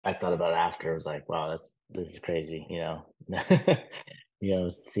I thought about it after. I was like, wow, this is crazy,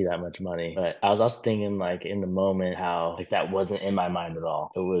 see that much money. But I was also thinking like in the moment how like that wasn't in my mind at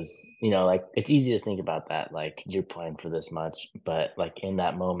all. It was, like it's easy to think about that, like you're playing for this much. But like in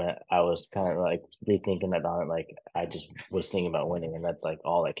that moment, I was kind of like rethinking about it. Like I just was thinking about winning, and that's like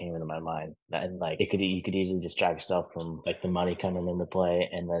all that came into my mind. And like you could easily distract yourself from like the money coming into play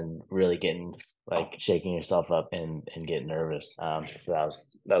and then really getting like shaking yourself up and get nervous. So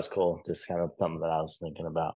that was cool. Just kind of something that I was thinking about.